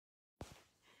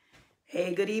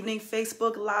Hey, good evening,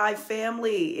 Facebook Live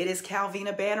family. It is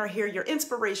Calvina Banner here, your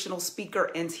inspirational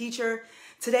speaker and teacher.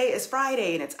 Today is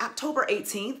Friday and it's October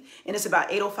 18th and it's about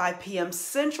 8:05 p.m.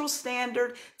 Central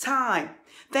Standard Time.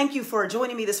 Thank you for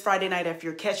joining me this Friday night if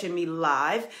you're catching me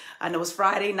live. I know it's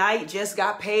Friday night, just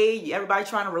got paid. Everybody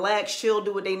trying to relax, chill,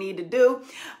 do what they need to do.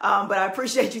 But I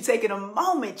appreciate you taking a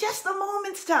moment, just a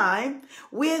moment's time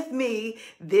with me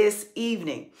this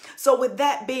evening. So with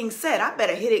that being said, I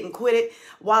better hit it and quit it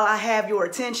while I have your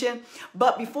attention.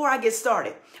 But before I get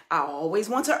started, I always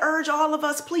want to urge all of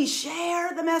us, please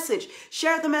share the message.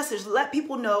 Share the message. Let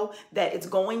people know that it's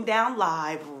going down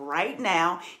live right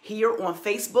now here on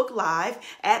Facebook Live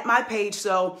at my page.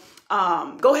 So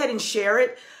go ahead and share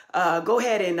it. Go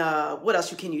ahead and what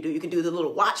else can you do? You can do the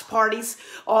little watch parties,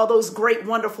 all those great,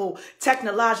 wonderful,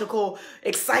 technological,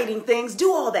 exciting things.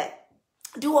 Do all that.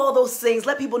 Do all those things.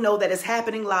 Let people know that it's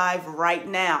happening live right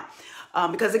now.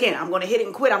 Because again, I'm going to hit it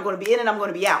and quit. I'm going to be in and I'm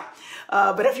going to be out.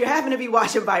 But if you happen to be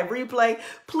watching by replay,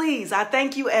 please, I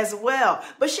thank you as well.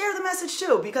 But share the message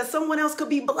too, because someone else could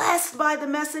be blessed by the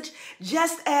message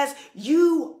just as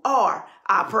you are.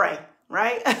 I pray,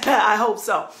 right? I hope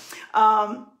so.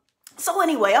 So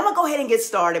anyway, I'm going to go ahead and get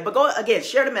started, but go again,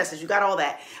 share the message. You got all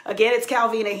that. Again, it's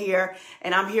Calvina here,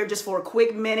 and I'm here just for a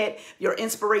quick minute, your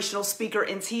inspirational speaker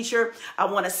and teacher. I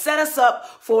want to set us up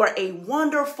for a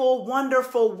wonderful,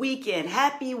 wonderful weekend.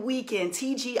 Happy weekend,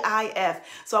 TGIF.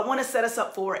 So I want to set us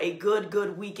up for a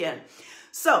good weekend.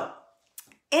 So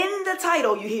in the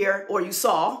title you hear, or you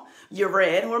saw, you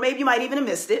read, or maybe you might even have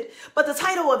missed it, but the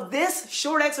title of this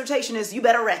short exhortation is You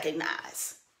Better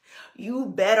Recognize. You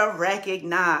better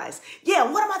recognize.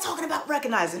 Yeah, what am I talking about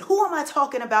recognizing? Who am I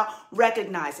talking about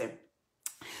recognizing?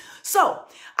 So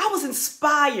I was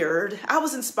inspired.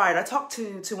 I talked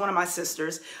to one of my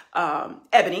sisters,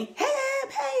 Ebony. Hey,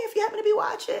 if you happen to be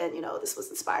watching, this was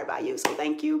inspired by you. So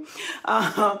thank you.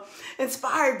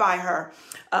 Inspired by her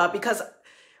because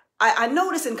I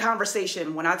noticed in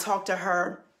conversation when I talk to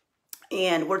her,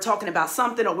 and we're talking about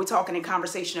something, or we're talking in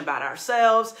conversation about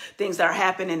ourselves, things that are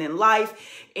happening in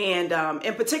life. And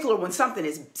in particular, when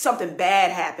something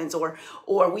bad happens, or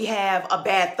we have a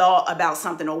bad thought about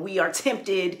something, or we are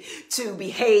tempted to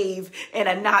behave in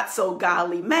a not so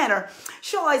godly manner,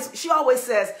 she always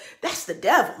says, that's the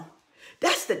devil.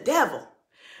 That's the devil.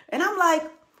 And I'm like,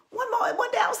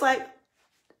 one day I was like,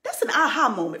 that's an aha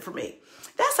moment for me.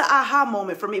 That's an aha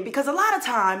moment for me, because a lot of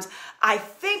times I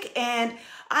think and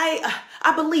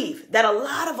I believe that a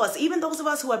lot of us, even those of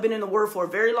us who have been in the Word for a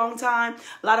very long time,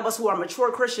 a lot of us who are mature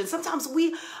Christians, sometimes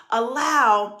we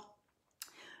allow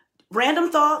random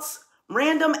thoughts,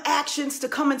 random actions to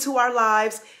come into our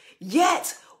lives,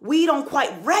 yet we don't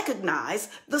quite recognize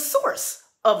the source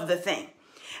of the thing.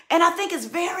 And I think it's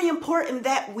very important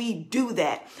that we do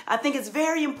that. I think it's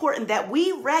very important that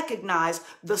we recognize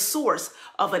the source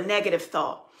of a negative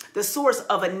thought, the source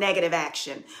of a negative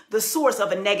action, the source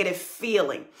of a negative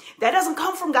feeling. That doesn't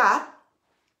come from God.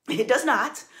 It does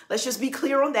not. Let's just be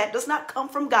clear on that. It does not come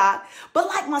from God. But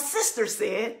like my sister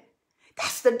said,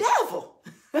 that's the devil.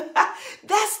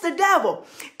 That's the devil.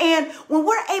 And when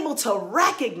we're able to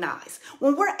recognize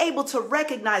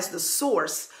the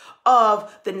source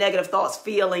of the negative thoughts,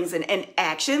 feelings, and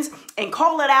actions, and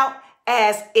call it out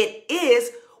as it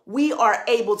is, we are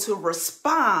able to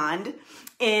respond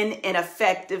in an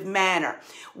effective manner.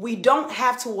 We don't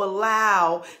have to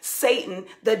allow Satan,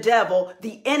 the devil,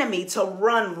 the enemy, to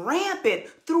run rampant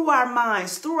through our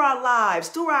minds, through our lives,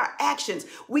 through our actions.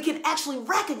 We can actually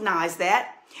recognize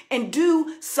that and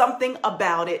do something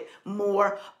about it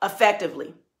more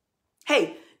effectively.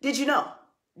 Hey, did you know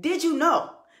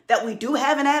that we do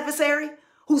have an adversary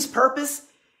whose purpose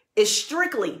is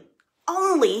strictly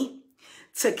only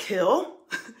to kill,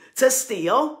 to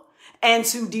steal, and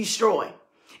to destroy?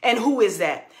 And who is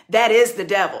that? That is the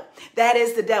devil. That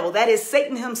is the devil. That is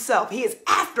Satan himself. He is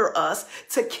after us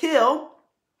to kill,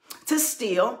 to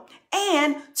steal,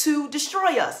 and to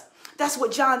destroy us. That's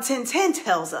what John 10:10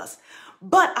 tells us.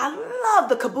 But I love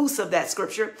the caboose of that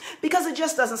scripture, because it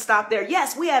just doesn't stop there.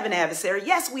 Yes, we have an adversary.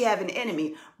 Yes, we have an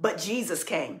enemy, but Jesus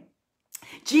came.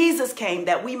 Jesus came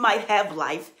that we might have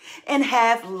life, and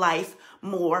have life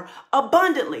more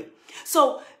abundantly.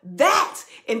 So that,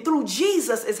 and through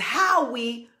Jesus, is how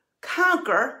we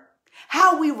conquer,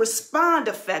 how we respond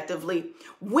effectively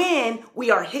when we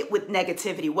are hit with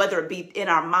negativity, whether it be in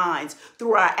our minds,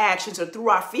 through our actions, or through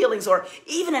our feelings, or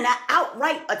even an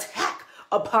outright attack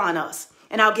upon us.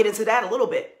 And I'll get into that a little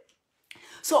bit.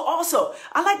 So also,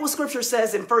 I like what scripture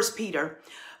says in 1 Peter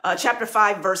chapter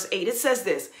 5, verse 8. It says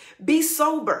this: be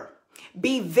sober,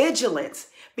 be vigilant,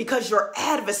 Because your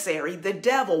adversary, the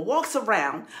devil, walks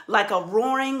around like a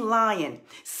roaring lion,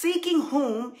 seeking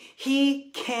whom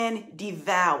he can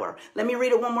devour. Let me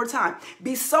read it one more time.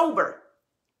 Be sober.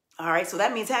 All right, so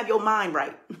that means have your mind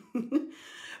right.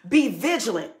 Be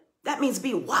vigilant. That means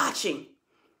be watching.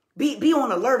 Be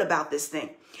on alert about this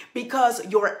thing. Because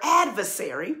your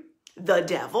adversary, the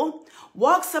devil,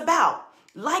 walks about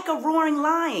like a roaring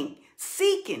lion,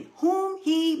 seeking whom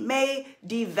he may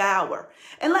devour.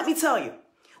 And let me tell you,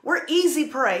 we're easy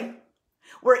prey.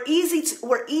 We're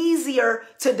easier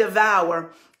to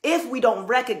devour if we don't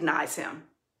recognize him.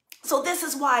 So this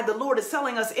is why the Lord is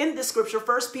telling us in this scripture,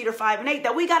 1 Peter 5:8,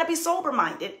 that we got to be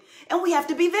sober-minded and we have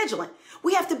to be vigilant.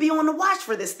 We have to be on the watch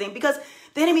for this thing because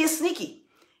the enemy is sneaky.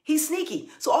 He's sneaky.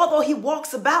 So although he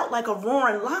walks about like a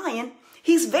roaring lion,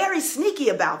 he's very sneaky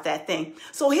about that thing.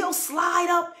 So he'll slide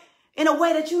up in a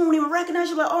way that you won't even recognize.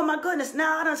 You're like, oh my goodness,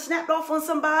 now I done snapped off on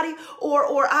somebody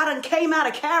or I done came out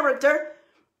of character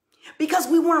because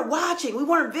we weren't watching, we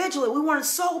weren't vigilant, we weren't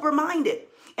sober-minded,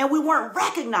 and we weren't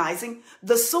recognizing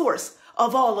the source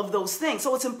of all of those things.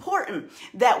 So it's important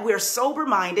that we're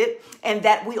sober-minded and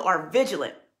that we are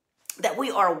vigilant, that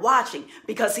we are watching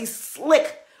because he's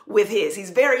slick with his.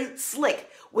 He's very slick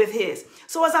with his.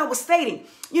 So as I was stating,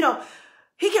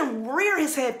 he can rear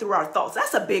his head through our thoughts.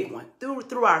 That's a big one,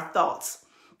 through our thoughts.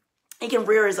 He can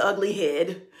rear his ugly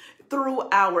head through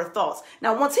our thoughts.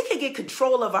 Now, once he can get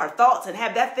control of our thoughts and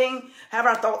have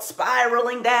our thoughts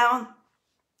spiraling down,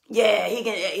 yeah,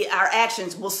 our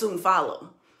actions will soon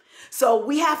follow. So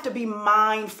we have to be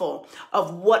mindful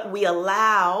of what we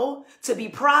allow to be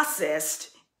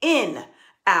processed in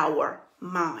our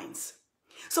minds.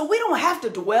 So we don't have to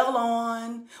dwell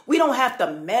on, we don't have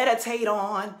to meditate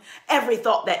on every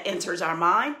thought that enters our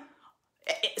mind.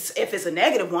 If it's a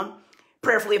negative one,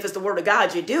 prayerfully, if it's the word of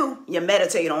God, you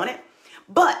meditate on it.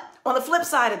 But on the flip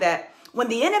side of that, when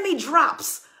the enemy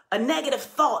drops a negative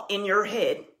thought in your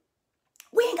head,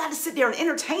 we ain't got to sit there and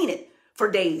entertain it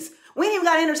for days. We ain't even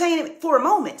got to entertain it for a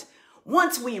moment.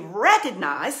 Once we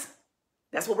recognize,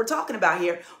 that's what we're talking about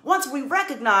here. Once we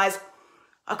recognize,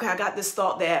 okay, I got this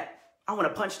thought that I want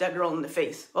to punch that girl in the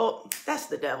face. Oh, that's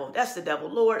the devil. That's the devil.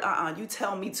 Lord, you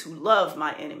tell me to love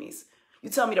my enemies. You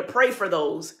tell me to pray for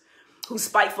those who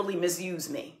spitefully misuse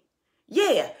me.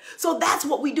 Yeah. So that's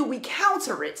what we do. We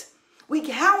counter it. We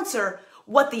counter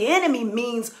what the enemy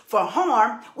means for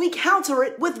harm. We counter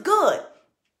it with good,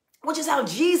 which is how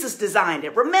Jesus designed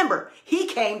it. Remember, he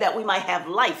came that we might have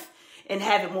life and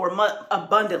have it more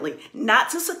abundantly, not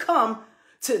to succumb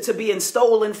to being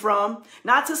stolen from,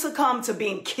 not to succumb to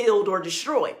being killed or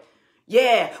destroyed.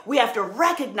 Yeah, we have to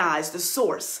recognize the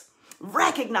source of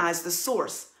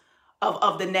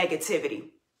the negativity.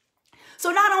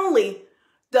 So not only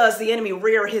does the enemy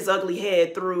rear his ugly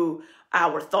head through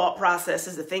our thought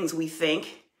processes, the things we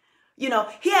think, he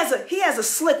has a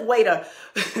slick way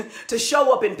to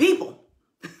show up in people.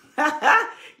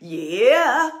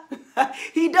 Yeah,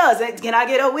 he does. Can I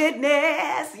get a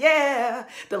witness? Yeah.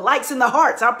 The likes and the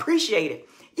hearts. I appreciate it.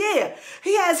 Yeah.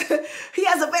 He has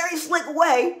a very slick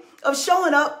way of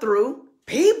showing up through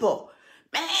people.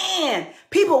 Man,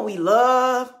 people we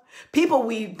love, people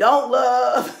we don't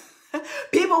love,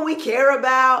 people we care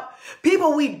about,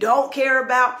 people we don't care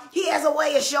about. He has a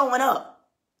way of showing up.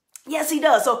 Yes, he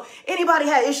does. So anybody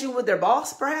had issue with their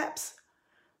boss, perhaps?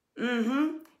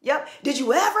 Yep. Did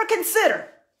you ever consider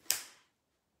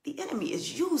the enemy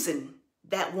is using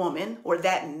that woman or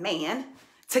that man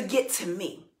to get to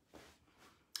me?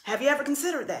 Have you ever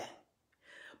considered that?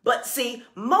 But see,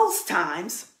 most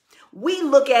times we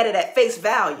look at it at face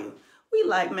value. We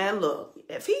like, man, look,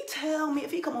 if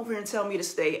he come over here and tell me to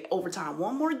stay overtime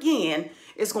one more again,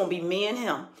 it's going to be me and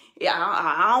him. Yeah,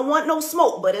 I don't want no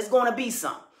smoke, but it's going to be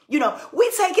some. We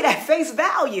take it at face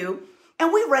value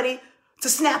and we're ready to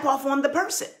snap off on the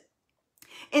person.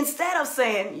 Instead of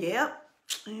saying, yep,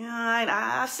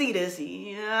 I see this.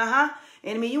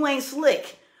 Enemy, you ain't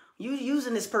slick. You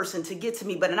using this person to get to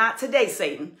me, but not today,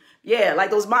 Satan. Yeah,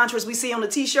 like those mantras we see on the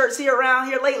t-shirts around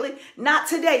here lately. Not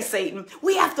today, Satan.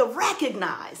 We have to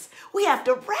recognize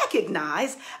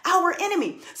our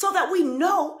enemy so that we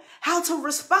know how to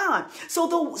respond, so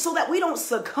that we don't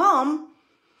succumb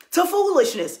to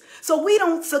foolishness, so we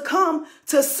don't succumb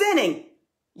to sinning.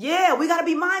 Yeah, we got to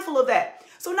be mindful of that.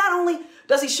 So not only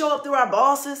does he show up through our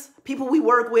bosses, people we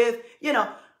work with,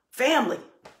 family.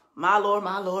 My Lord,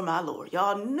 my Lord, my Lord.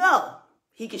 Y'all know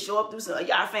he can show up through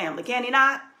our family, can he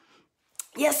not?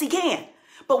 Yes, he can.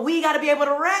 But we got to be able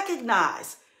to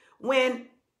recognize when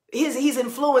he's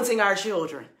influencing our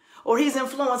children, or he's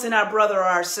influencing our brother or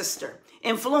our sister,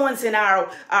 influencing our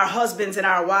husbands and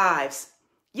our wives.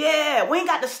 Yeah, we ain't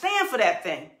got to stand for that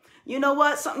thing. You know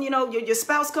what? Something, your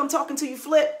spouse come talking to you,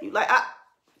 flip. You like,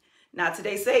 not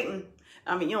today, Satan.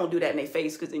 I mean, you don't do that in their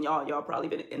face because then y'all probably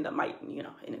been in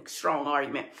a strong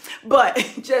argument. But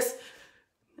just,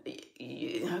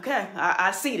 okay,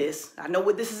 I see this. I know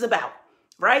what this is about,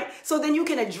 right? So then you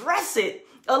can address it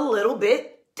a little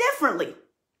bit differently.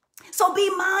 So be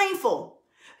mindful.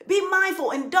 Be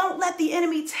mindful and don't let the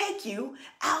enemy take you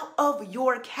out of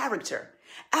your character.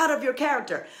 Out of your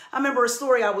character. I remember a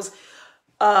story I was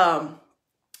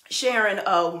sharing,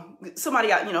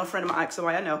 somebody, a friend of mine,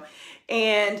 somebody I know.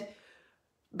 And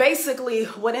basically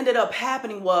what ended up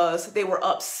happening was they were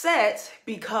upset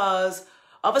because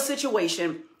of a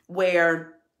situation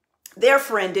where their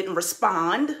friend didn't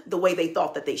respond the way they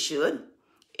thought that they should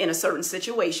in a certain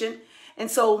situation. And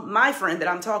so my friend that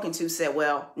I'm talking to said,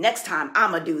 well, next time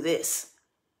I'm going to do this.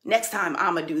 Next time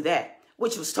I'm going to do that,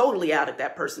 which was totally out of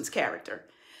that person's character.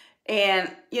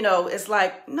 And, it's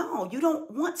like, no, you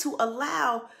don't want to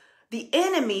allow the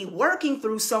enemy working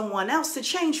through someone else to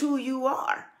change who you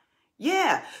are.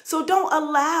 Yeah. So don't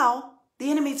allow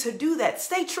the enemy to do that.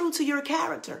 Stay true to your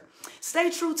character.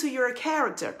 Stay true to your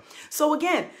character. So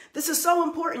again, this is so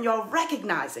important, y'all,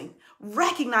 recognizing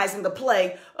the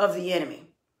play of the enemy.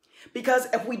 Because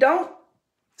if we don't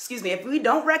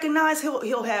recognize,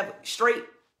 he'll have straight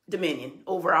dominion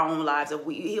over our own lives.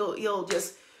 He'll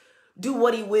just do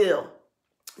what he will,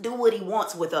 do what he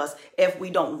wants with us if we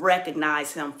don't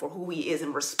recognize him for who he is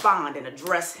and respond and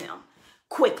address him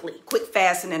quickly, quick,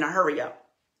 fast, and in a hurry up.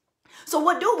 So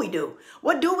what do we do?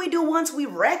 What do we do once we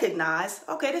recognize,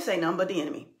 okay, this ain't nothing but the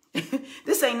enemy.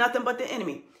 This ain't nothing but the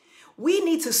enemy. We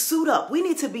need to suit up. We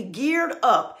need to be geared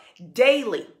up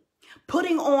daily,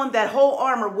 putting on that whole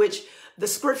armor, which the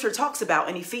scripture talks about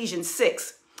in Ephesians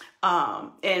 6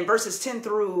 and verses 10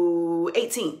 through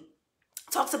 18.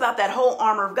 Talks about that whole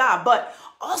armor of God. But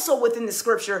also within the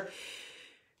scripture,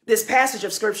 this passage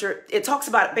of scripture, it talks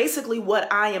about basically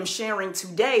what I am sharing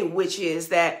today, which is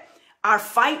that our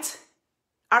fight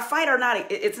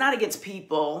it's not against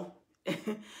people.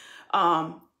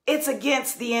 It's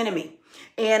against the enemy.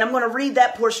 And I'm going to read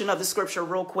that portion of the scripture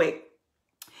real quick.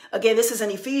 Again, this is in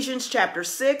Ephesians chapter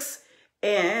 6,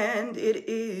 and it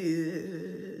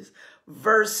is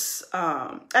verse,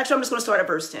 actually, I'm just going to start at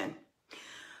verse 10.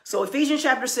 So Ephesians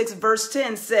chapter 6, verse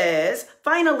 10 says,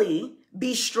 finally,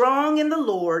 be strong in the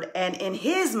Lord and in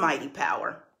his mighty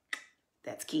power.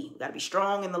 That's key. We got to be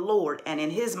strong in the Lord and in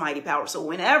his mighty power. So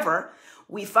whenever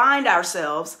we find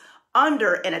ourselves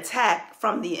under an attack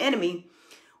from the enemy,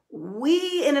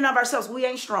 we in and of ourselves, we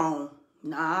ain't strong.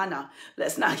 Nah.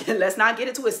 Let's not get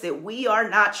it twisted. We are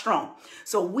not strong.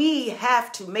 So we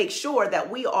have to make sure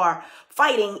that we are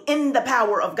fighting in the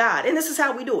power of God. And this is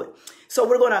how we do it. So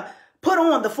we're going to put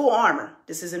on the full armor.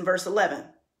 This is in verse 11.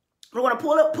 We're going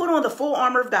to put on the full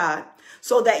armor of God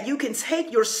so that you can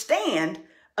take your stand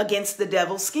against the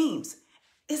devil's schemes.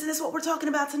 Isn't this what we're talking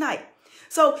about tonight?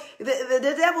 So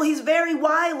the devil, he's very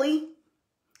wily.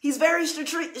 He's very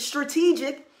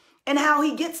strategic in how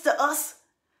he gets to us.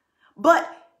 But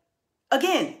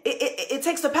again, it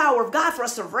takes the power of God for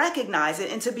us to recognize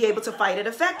it and to be able to fight it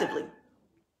effectively.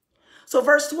 So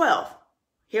verse 12,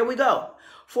 here we go.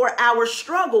 For our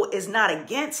struggle is not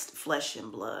against flesh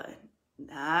and blood.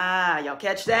 Y'all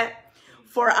catch that?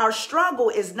 For our struggle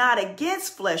is not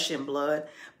against flesh and blood,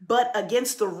 but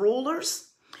against the rulers,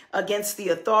 against the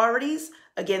authorities,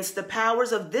 against the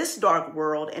powers of this dark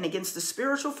world, and against the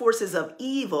spiritual forces of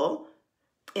evil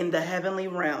in the heavenly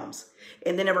realms.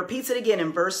 And then it repeats it again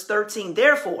in verse 13.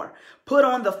 Therefore, put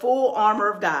on the full armor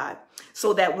of God,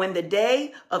 so that when the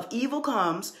day of evil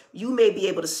comes, you may be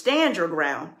able to stand your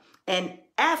ground. And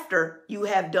after you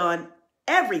have done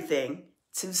everything,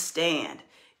 to stand.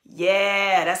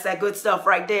 Yeah, that's that good stuff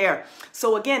right there.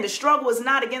 So again, the struggle is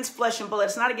not against flesh and blood.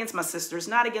 It's not against my sister. It's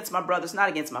not against my brother. It's not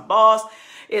against my boss.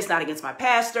 It's not against my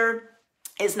pastor.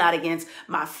 It's not against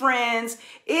my friends.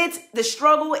 The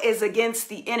struggle is against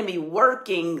the enemy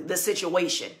working the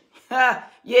situation.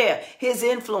 Yeah, his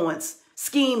influence,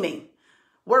 scheming,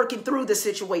 working through the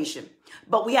situation.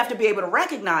 But we have to be able to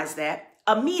recognize that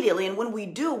immediately. And when we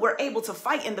do, we're able to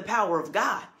fight in the power of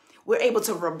God. We're able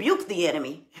to rebuke the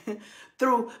enemy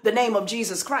through the name of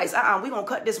Jesus Christ. We're going to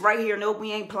cut this right here. Nope,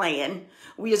 we ain't playing.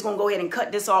 We just going to go ahead and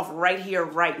cut this off right here,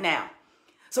 right now.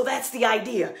 So that's the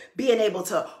idea, being able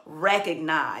to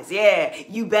recognize. Yeah,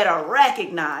 you better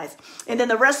recognize. And then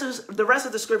the rest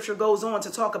of the scripture goes on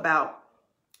to talk about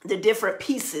the different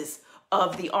pieces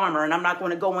of the armor. And I'm not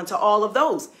going to go into all of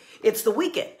those. It's the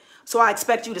weekend. So I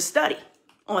expect you to study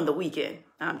on the weekend.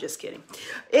 I'm just kidding.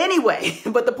 Anyway,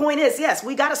 but the point is, yes,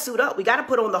 we got to suit up. We got to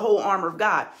put on the whole armor of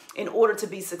God in order to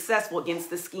be successful against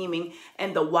the scheming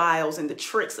and the wiles and the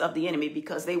tricks of the enemy,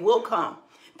 because they will come.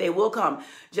 They will come.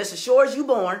 Just as sure as you're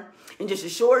born and just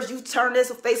as sure as you turn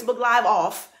this Facebook Live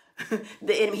off,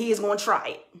 the enemy, he is going to try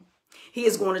it. He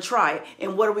is going to try it.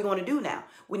 And what are we going to do now?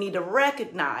 We need to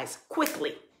recognize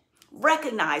quickly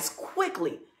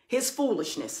his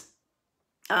foolishness.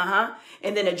 And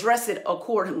then address it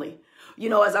accordingly. You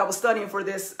know, as I was studying for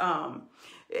this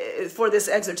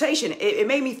exhortation, it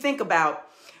made me think about,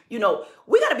 you know,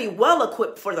 we got to be well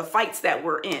equipped for the fights that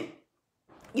we're in.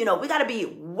 You know, we got to be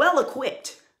well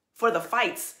equipped for the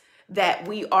fights that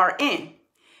we are in.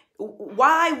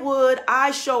 Why would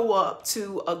I show up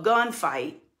to a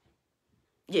gunfight?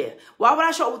 Yeah. Why would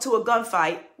I show up to a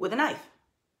gunfight with a knife?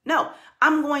 No,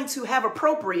 I'm going to have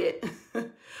appropriate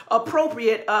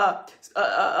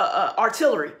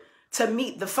artillery to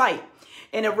meet the fight.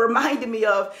 And it reminded me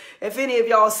of, if any of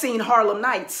y'all seen Harlem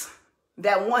Nights,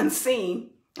 that one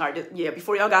scene,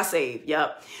 before y'all got saved.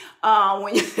 Yep.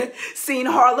 When you seen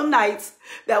Harlem Nights,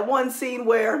 that one scene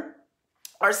where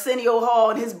Arsenio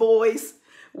Hall and his boys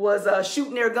was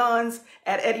shooting their guns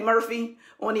at Eddie Murphy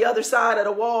on the other side of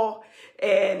the wall.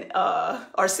 And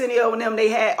Arsenio and them,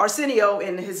 Arsenio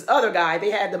and his other guy,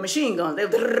 they had the machine guns.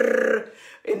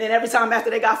 And then every time after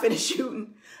they got finished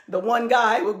shooting, the one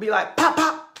guy would be like, pop,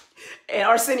 pop. And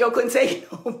Arsenio couldn't take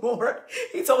it no more.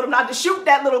 He told him not to shoot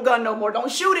that little gun no more.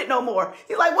 Don't shoot it no more.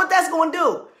 He's like, what that's going to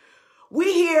do?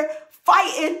 We here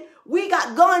fighting. We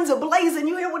got guns ablazing.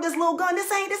 You here with this little gun?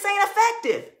 This ain't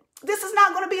effective. This is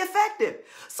not going to be effective.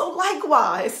 So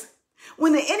likewise,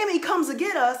 when the enemy comes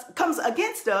against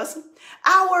us,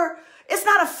 it's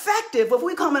not effective if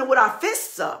we come in with our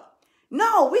fists up.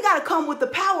 No, we got to come with the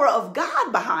power of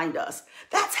God behind us.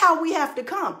 That's how we have to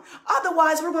come.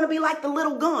 Otherwise, we're going to be like the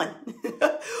little gun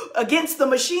against the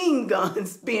machine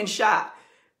guns being shot.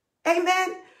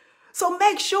 Amen. So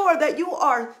make sure that you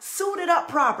are suited up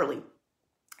properly,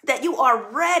 that you are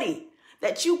ready,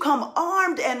 that you come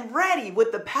armed and ready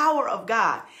with the power of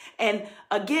God. And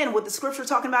again, what the scripture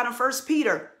talking about in 1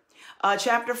 Peter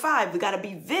chapter 5, we got to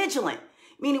be vigilant,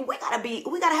 meaning we got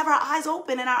to have our eyes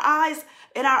open and our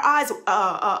eyes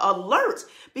alert,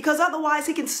 because otherwise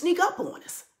he can sneak up on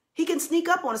us. He can sneak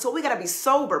up on us. So we got to be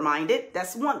sober minded.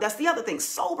 That's the other thing,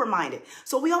 sober minded.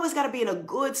 So we always got to be in a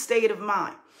good state of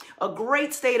mind, a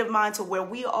great state of mind, to where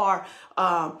we are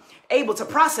able to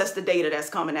process the data that's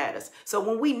coming at us. So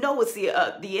when we know it's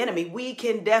the enemy, we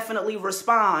can definitely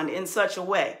respond in such a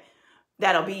way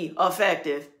that'll be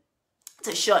effective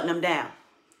to shutting them down.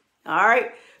 All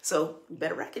right. So you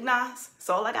better recognize. That's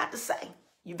all I got to say.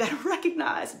 You better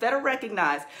recognize.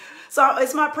 So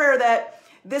it's my prayer that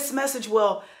this message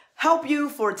will help you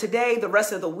for today, the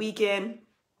rest of the weekend,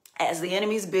 as the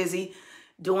enemy's busy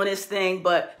doing his thing,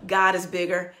 but God is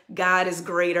bigger. God is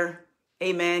greater.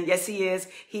 Amen. Yes, he is.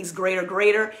 He's greater.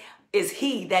 Greater is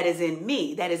he that is in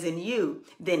me, that is in you,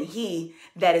 than he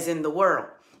that is in the world.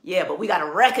 Yeah, but we got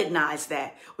to recognize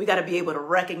that. We got to be able to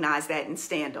recognize that and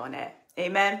stand on that.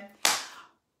 Amen.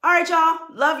 All right, y'all.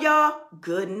 Love y'all.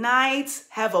 Good night.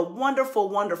 Have a wonderful,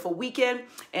 wonderful weekend.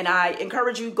 And I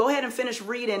encourage you, go ahead and finish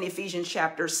reading Ephesians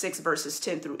chapter 6, verses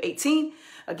 10 through 18.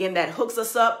 Again, that hooks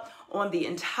us up on the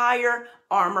entire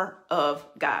armor of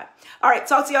God. All right.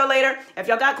 Talk to y'all later. If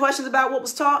y'all got questions about what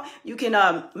was taught, you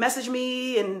can message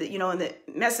me and, in the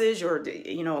message, or,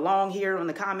 along here on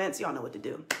the comments. Y'all know what to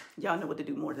do. Y'all know what to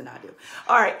do more than I do.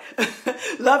 All right.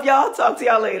 Love y'all. Talk to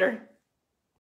y'all later.